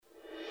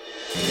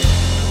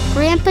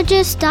Grandpa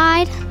just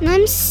died, and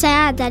I'm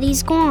sad that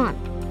he's gone.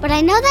 But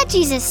I know that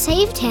Jesus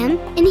saved him,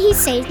 and he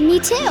saved me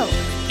too.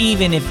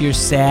 Even if you're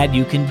sad,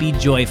 you can be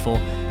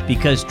joyful,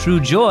 because true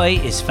joy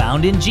is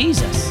found in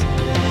Jesus.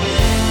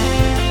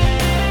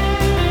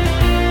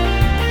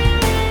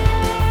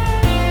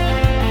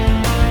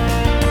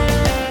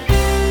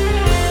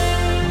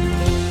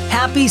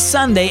 Happy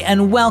Sunday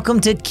and welcome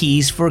to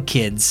Keys for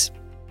Kids.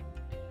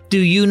 Do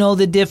you know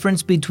the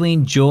difference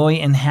between joy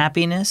and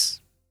happiness?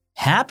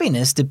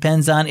 Happiness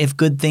depends on if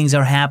good things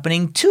are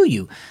happening to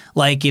you,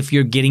 like if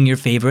you're getting your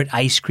favorite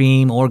ice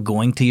cream or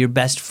going to your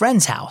best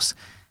friend's house.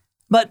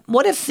 But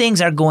what if things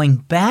are going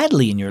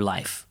badly in your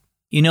life?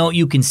 You know,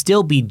 you can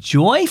still be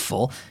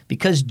joyful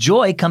because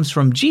joy comes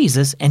from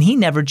Jesus and he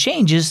never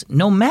changes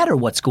no matter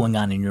what's going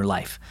on in your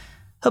life.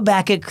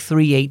 Habakkuk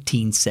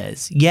 3:18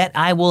 says, "Yet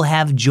I will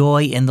have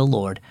joy in the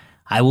Lord.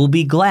 I will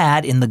be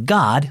glad in the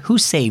God who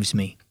saves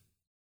me."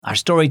 Our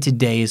story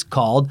today is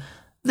called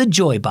The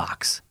Joy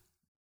Box.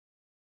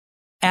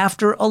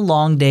 After a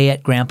long day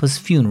at Grandpa's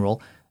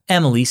funeral,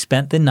 Emily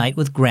spent the night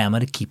with Grandma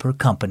to keep her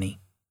company.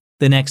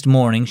 The next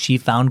morning, she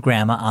found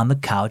Grandma on the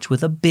couch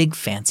with a big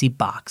fancy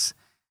box.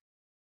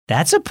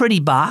 "That's a pretty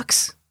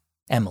box."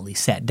 Emily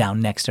sat down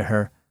next to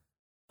her.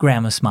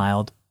 Grandma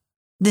smiled.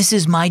 "This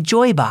is my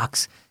joy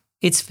box.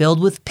 It's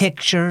filled with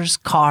pictures,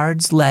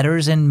 cards,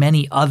 letters, and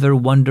many other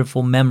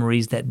wonderful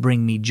memories that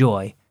bring me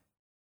joy."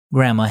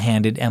 Grandma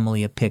handed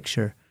Emily a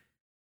picture.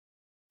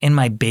 "And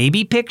my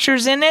baby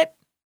picture's in it?"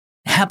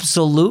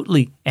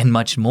 "Absolutely, and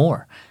much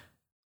more.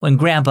 When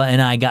Grandpa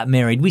and I got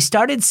married, we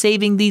started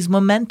saving these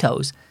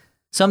mementos.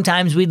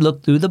 Sometimes we'd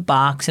look through the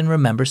box and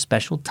remember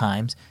special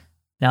times.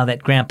 Now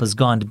that Grandpa's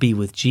gone to be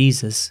with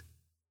Jesus,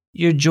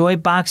 your joy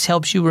box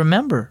helps you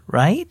remember,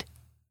 right?"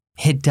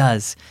 "It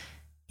does.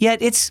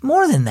 Yet it's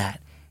more than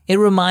that. It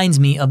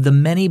reminds me of the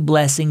many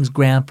blessings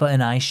Grandpa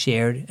and I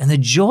shared and the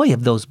joy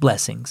of those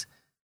blessings."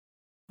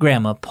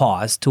 Grandma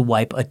paused to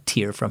wipe a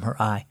tear from her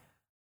eye.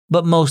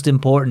 "But most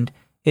important,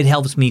 it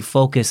helps me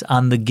focus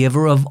on the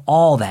giver of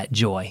all that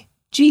joy,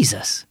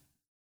 Jesus."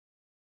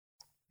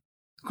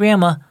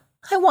 "Grandma,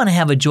 I want to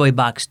have a joy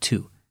box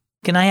too.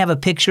 Can I have a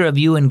picture of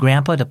you and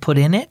Grandpa to put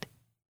in it?"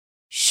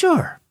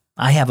 "Sure.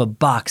 I have a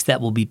box that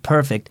will be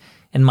perfect,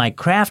 and my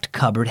craft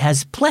cupboard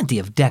has plenty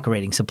of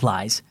decorating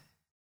supplies."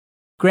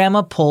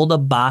 Grandma pulled a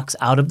box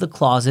out of the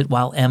closet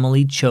while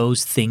Emily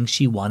chose things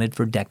she wanted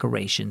for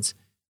decorations.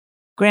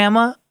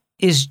 "Grandma,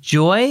 is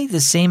joy the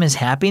same as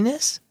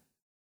happiness?"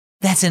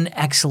 "That's an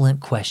excellent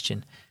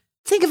question.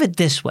 Think of it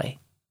this way.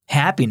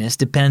 Happiness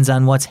depends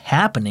on what's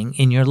happening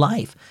in your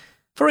life.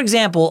 For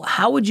example,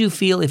 how would you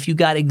feel if you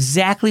got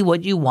exactly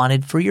what you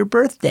wanted for your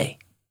birthday?"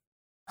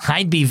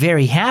 "I'd be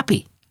very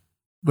happy."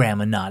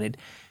 Grandma nodded.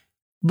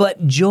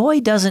 "But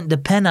joy doesn't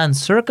depend on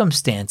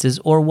circumstances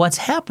or what's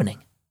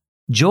happening.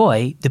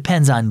 Joy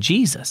depends on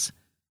Jesus."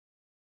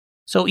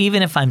 "So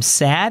even if I'm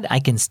sad, I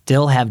can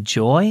still have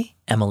joy?"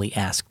 Emily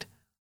asked.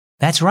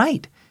 "That's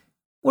right.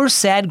 We're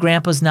sad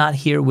Grandpa's not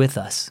here with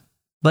us.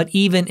 But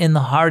even in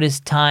the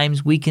hardest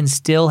times, we can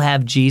still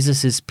have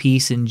Jesus'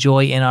 peace and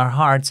joy in our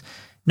hearts,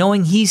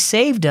 knowing he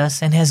saved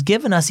us and has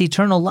given us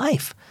eternal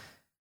life.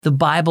 The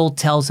Bible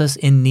tells us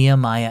in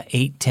Nehemiah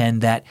 8:10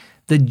 that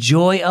the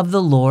joy of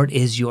the Lord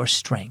is your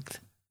strength.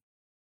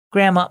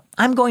 Grandma,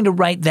 I'm going to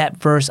write that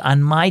verse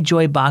on my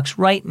joy box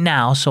right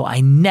now so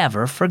I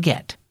never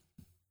forget.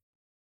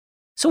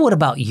 So what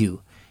about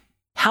you?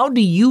 How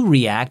do you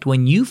react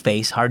when you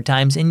face hard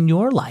times in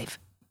your life?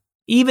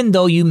 Even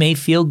though you may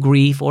feel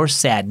grief or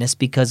sadness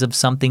because of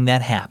something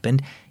that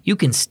happened, you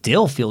can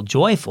still feel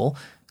joyful.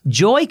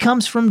 Joy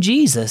comes from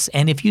Jesus,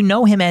 and if you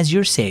know him as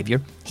your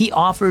Savior, he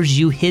offers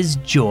you his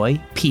joy,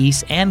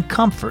 peace, and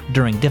comfort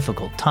during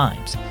difficult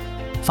times.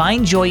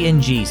 Find joy in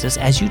Jesus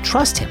as you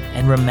trust him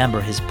and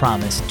remember his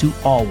promise to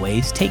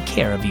always take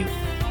care of you.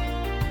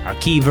 Our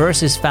key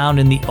verse is found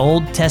in the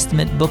Old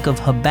Testament book of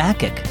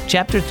Habakkuk,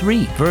 chapter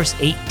 3, verse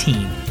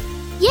 18.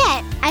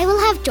 "Yet I will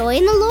have joy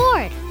in the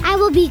Lord. I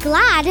will be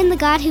glad in the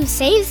God who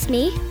saves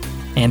me."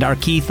 And our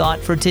key thought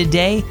for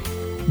today,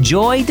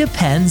 joy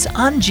depends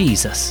on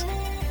Jesus.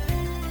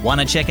 Want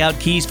to check out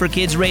Keys for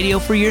Kids Radio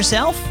for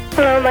yourself?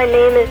 Hello, my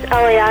name is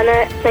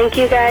Eliana. Thank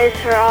you guys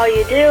for all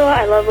you do.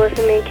 I love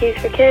listening to Keys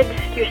for Kids.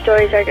 Your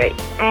stories are great.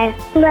 I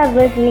love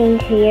listening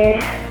to your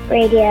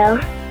radio,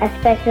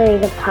 especially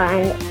the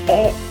pond.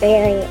 It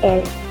really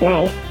is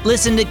nice.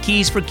 Listen to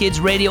Keys for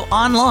Kids Radio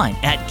online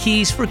at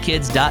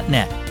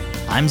keysforkids.net.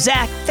 I'm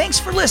Zach. Thanks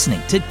for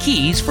listening to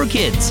Keys for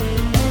Kids.